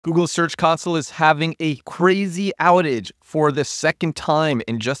Google Search Console is having a crazy outage for the second time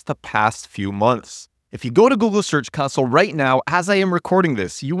in just the past few months. If you go to Google Search Console right now, as I am recording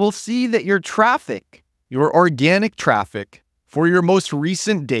this, you will see that your traffic, your organic traffic for your most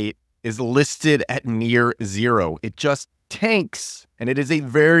recent date is listed at near zero. It just tanks, and it is a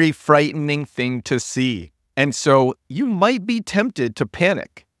very frightening thing to see. And so you might be tempted to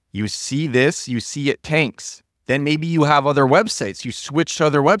panic. You see this, you see it tanks. Then maybe you have other websites. You switch to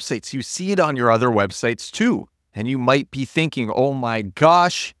other websites. You see it on your other websites too. And you might be thinking, oh my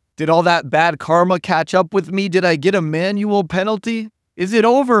gosh, did all that bad karma catch up with me? Did I get a manual penalty? Is it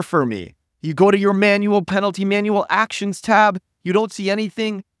over for me? You go to your manual penalty, manual actions tab. You don't see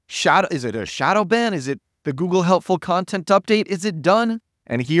anything. Is it a shadow ban? Is it the Google Helpful Content Update? Is it done?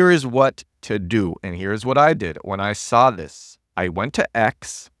 And here is what to do. And here's what I did when I saw this. I went to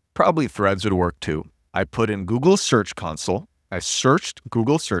X. Probably Threads would work too. I put in Google Search Console. I searched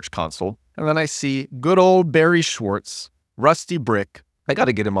Google Search Console, and then I see good old Barry Schwartz, Rusty Brick. I got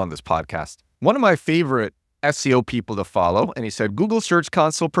to get him on this podcast. One of my favorite SEO people to follow, and he said, Google Search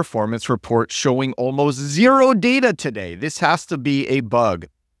Console performance report showing almost zero data today. This has to be a bug.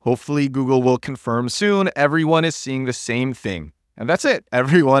 Hopefully Google will confirm soon. Everyone is seeing the same thing. And that's it.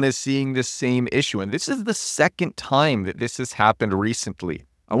 Everyone is seeing the same issue. And this is the second time that this has happened recently.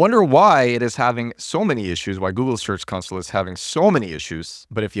 I wonder why it is having so many issues, why Google Search Console is having so many issues.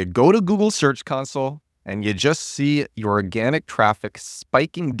 But if you go to Google Search Console and you just see your organic traffic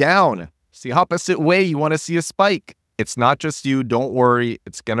spiking down, it's the opposite way you want to see a spike. It's not just you. Don't worry.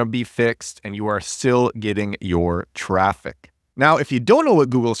 It's going to be fixed and you are still getting your traffic. Now, if you don't know what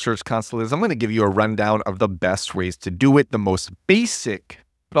Google Search Console is, I'm going to give you a rundown of the best ways to do it, the most basic,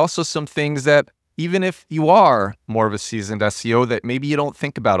 but also some things that even if you are more of a seasoned SEO that maybe you don't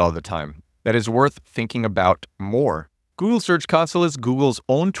think about all the time, that is worth thinking about more. Google Search Console is Google's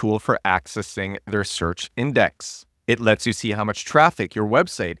own tool for accessing their search index. It lets you see how much traffic your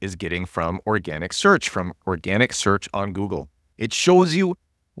website is getting from organic search on Google. It shows you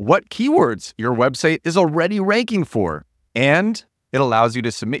what keywords your website is already ranking for, and it allows you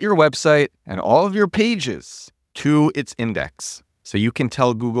to submit your website and all of your pages to its index. So you can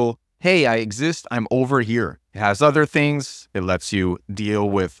tell Google, hey, I exist, I'm over here. It has other things. It lets you deal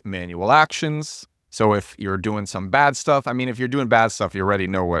with manual actions. So if you're doing some bad stuff, if you're doing bad stuff, you already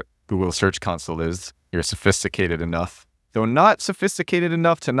know what Google Search Console is. You're sophisticated enough, though not sophisticated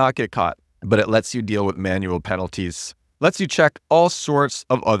enough to not get caught, but it lets you deal with manual penalties. Lets you check all sorts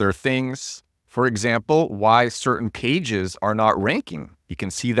of other things. For example, why certain pages are not ranking. You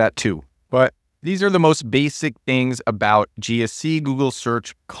can see that too. But these are the most basic things about GSC, Google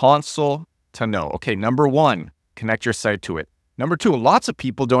Search Console, to know. Okay, number one, connect your site to it. Number two, lots of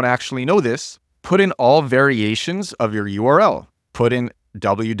people don't actually know this. Put in all variations of your URL. Put in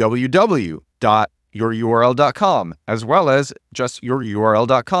www.yoururl.com as well as just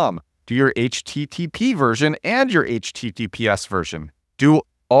yoururl.com. Do your HTTP version and your HTTPS version. Do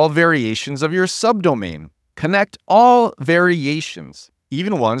all variations of your subdomain. Connect all variations.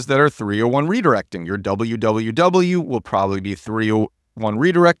 Even ones that are 301 redirecting. Your www will probably be 301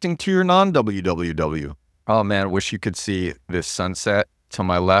 redirecting to your non-www. Oh man, wish you could see this sunset to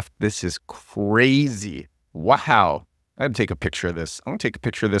my left. This is crazy. Wow. I had to take a picture of this. I'm going to take a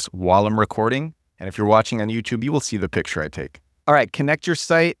picture of this while I'm recording. And if you're watching on YouTube, you will see the picture I take. All right, connect your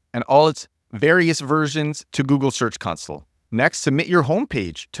site and all its various versions to Google Search Console. Next, submit your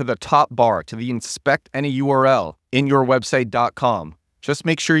homepage to the top bar, to the Inspect Any URL in your website.com. Just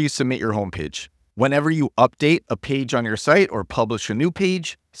make sure you submit your homepage. Whenever you update a page on your site or publish a new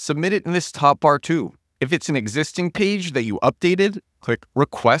page, submit it in this top bar too. If it's an existing page that you updated, click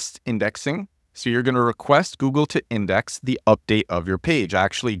Request Indexing. So you're going to request Google to index the update of your page. I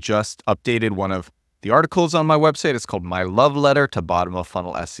actually just updated one of the articles on my website. It's called My Love Letter to Bottom of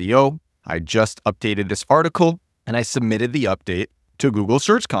Funnel SEO. I just updated this article and I submitted the update to Google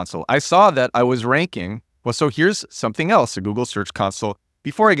Search Console. I saw that I was ranking. Well, so here's something else, a Google Search Console.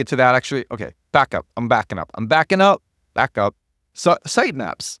 Before I get to that, actually, okay, back up. I'm backing up. Back up. So,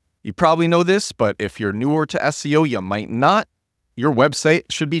 Sitemaps. You probably know this, but if you're newer to SEO, you might not. Your website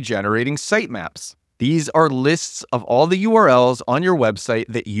should be generating sitemaps. These are lists of all the URLs on your website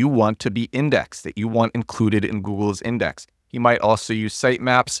that you want to be indexed, that you want included in Google's index. You might also use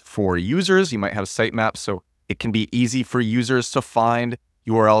sitemaps for users. You might have sitemaps so it can be easy for users to find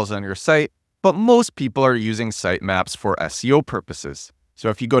URLs on your site. But most people are using sitemaps for SEO purposes. So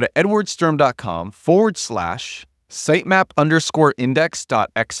if you go to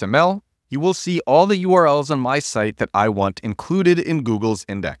edwardssturm.com/sitemap_index.xml, you will see all the URLs on my site that I want included in Google's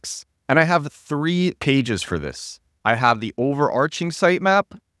index. And I have 3 pages for this. I have the overarching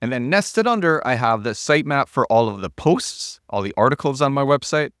sitemap, And then nested under, I have the sitemap for all of the posts, all the articles on my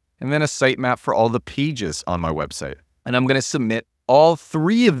website, and then a sitemap for all the pages on my website. And I'm going to submit all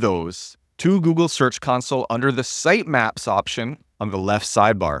three of those to Google Search Console under the Sitemaps option on the left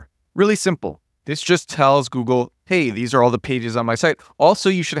sidebar. Really simple. This just tells Google, hey, these are all the pages on my site. Also,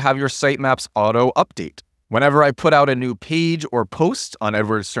 you should have your sitemaps auto update. Whenever I put out a new page or post on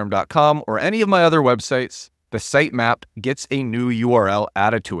edwardsturm.com or any of my other websites, the sitemap gets a new URL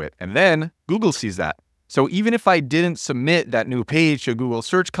added to it. And then Google sees that. So even if I didn't submit that new page to Google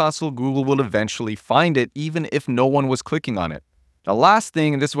Search Console, Google will eventually find it, even if no one was clicking on it. The last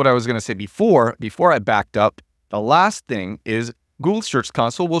thing, and this is what I was going to say before I backed up, the last thing is Google Search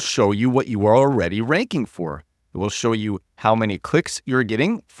Console will show you what you are already ranking for. It will show you how many clicks you're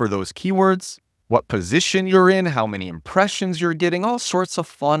getting for those keywords, what position you're in, how many impressions you're getting, all sorts of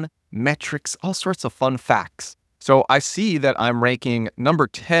fun metrics, all sorts of fun facts. So I see that I'm ranking number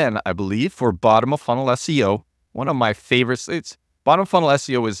 10, I believe, for bottom of funnel SEO. One of my favorites. Bottom of funnel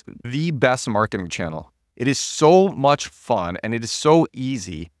SEO is the best marketing channel. It is so much fun and it is so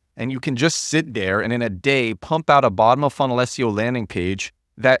easy. And you can just sit there and in a day pump out a bottom of funnel SEO landing page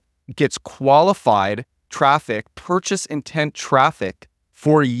that gets qualified traffic, purchase intent traffic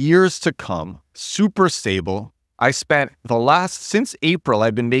for years to come. Super stable. I spent since April,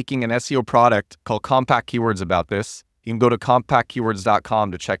 I've been making an SEO product called Compact Keywords about this. You can go to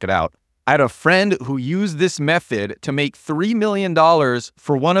compactkeywords.com to check it out. I had a friend who used this method to make $3 million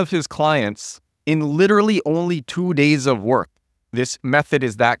for one of his clients in literally only 2 days of work. This method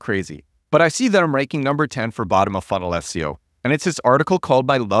is that crazy. But I see that I'm ranking number 10 for bottom of funnel SEO. And it's this article called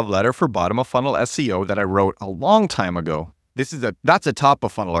My Love Letter for Bottom of Funnel SEO that I wrote a long time ago. That's a top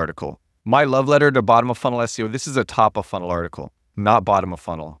of funnel article. My Love Letter to Bottom of Funnel SEO, this is a top of funnel article, not bottom of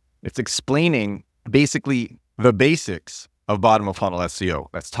funnel. It's explaining basically the basics of bottom of funnel SEO.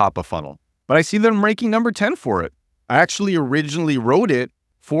 That's top of funnel. But I see that I'm ranking number 10 for it. I actually originally wrote it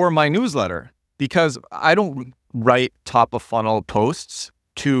for my newsletter because I don't write top of funnel posts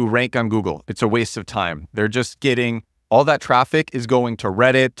to rank on Google. It's a waste of time. They're just getting, all that traffic is going to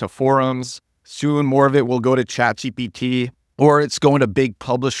Reddit, to forums. Soon more of it will go to ChatGPT. Or it's going to big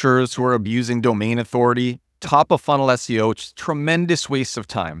publishers who are abusing domain authority. Top of funnel SEO, it's a tremendous waste of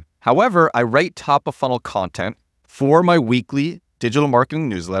time. However, I write top of funnel content for my weekly digital marketing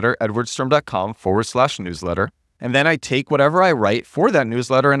newsletter, edwardsturm.com/newsletter. And then I take whatever I write for that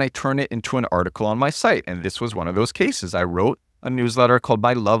newsletter and I turn it into an article on my site. And this was one of those cases. I wrote a newsletter called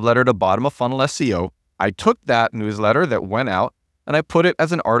My Love Letter to Bottom of Funnel SEO. I took that newsletter that went out and I put it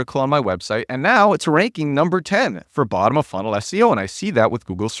as an article on my website. And now it's ranking number 10 for bottom of funnel SEO. And I see that with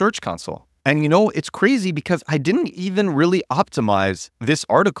Google Search Console. And you know, it's crazy because I didn't even really optimize this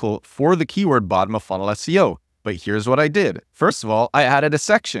article for the keyword bottom of funnel SEO. But here's what I did. First of all, I added a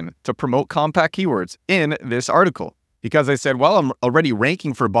section to promote compact keywords in this article because I said, well, I'm already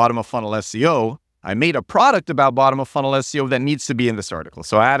ranking for bottom of funnel SEO. I made a product about bottom of funnel SEO that needs to be in this article.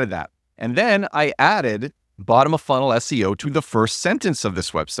 So I added that. And then I added bottom of funnel SEO to the first sentence of this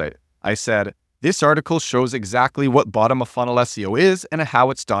website. I said, this article shows exactly what bottom of funnel SEO is and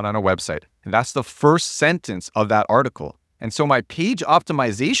how it's done on a website. And that's the first sentence of that article. And so my page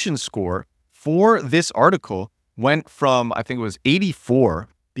optimization score for this article went from, I think it was 84,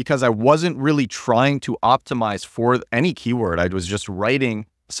 because I wasn't really trying to optimize for any keyword. I was just writing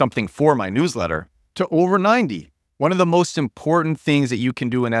something for my newsletter, to over 90. One of the most important things that you can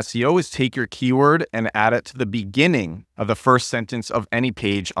do in SEO is take your keyword and add it to the beginning of the first sentence of any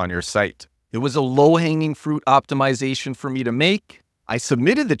page on your site. It was a low-hanging fruit optimization for me to make. I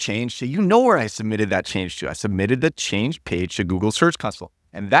submitted the change, so you know where I submitted that change to. I submitted the change page to Google Search Console.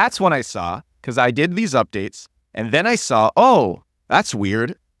 And that's when I saw, because I did these updates, and then I saw, oh, that's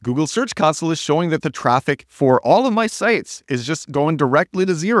weird. Google Search Console is showing that the traffic for all of my sites is just going directly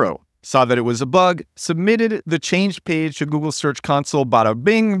to zero. Saw that it was a bug, submitted the change page to Google Search Console, bada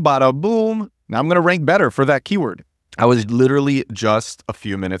bing, bada boom. Now I'm going to rank better for that keyword. I was literally just a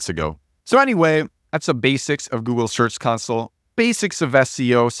few minutes ago. So anyway, that's the basics of Google Search Console, basics of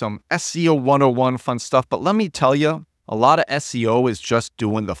SEO, some SEO 101 fun stuff. But let me tell you, a lot of SEO is just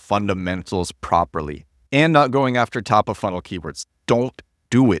doing the fundamentals properly and not going after top of funnel keywords. Don't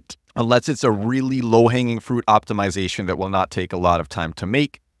do it unless it's a really low-hanging fruit optimization that will not take a lot of time to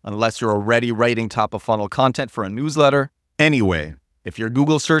make, unless you're already writing top of funnel content for a newsletter. Anyway, if your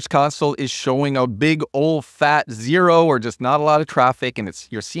Google Search Console is showing a big old fat zero or just not a lot of traffic and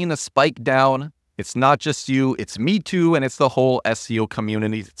you're seeing a spike down, it's not just you, it's me too, and it's the whole SEO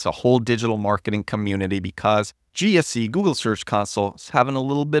community. It's a whole digital marketing community because GSC, Google Search Console, is having a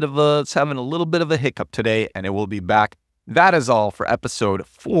little bit of a hiccup today, and it will be back That is all for episode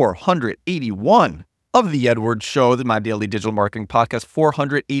 481 of The Edward Show, my daily digital marketing podcast.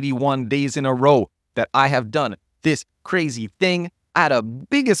 481 days in a row that I have done this crazy thing. I had a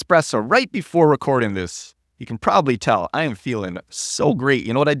big espresso right before recording this. You can probably tell I am feeling so great.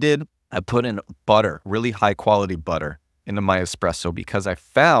 You know what I did? I put in butter, really high quality butter, into my espresso because I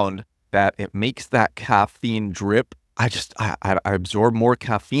found that it makes that caffeine drip. I absorb more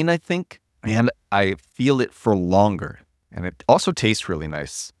caffeine, I think, and I feel it for longer. And it also tastes really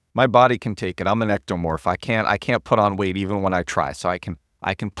nice. My body can take it. I'm an ectomorph. I can't put on weight even when I try. So I can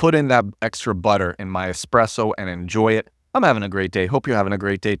put in that extra butter in my espresso and enjoy it. I'm having a great day. Hope you're having a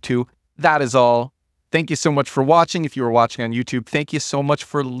great day too. That is all. Thank you so much for watching. If you were watching on YouTube, thank you so much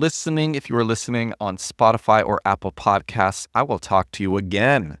for listening. If you were listening on Spotify or Apple Podcasts, I will talk to you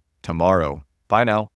again tomorrow. Bye now.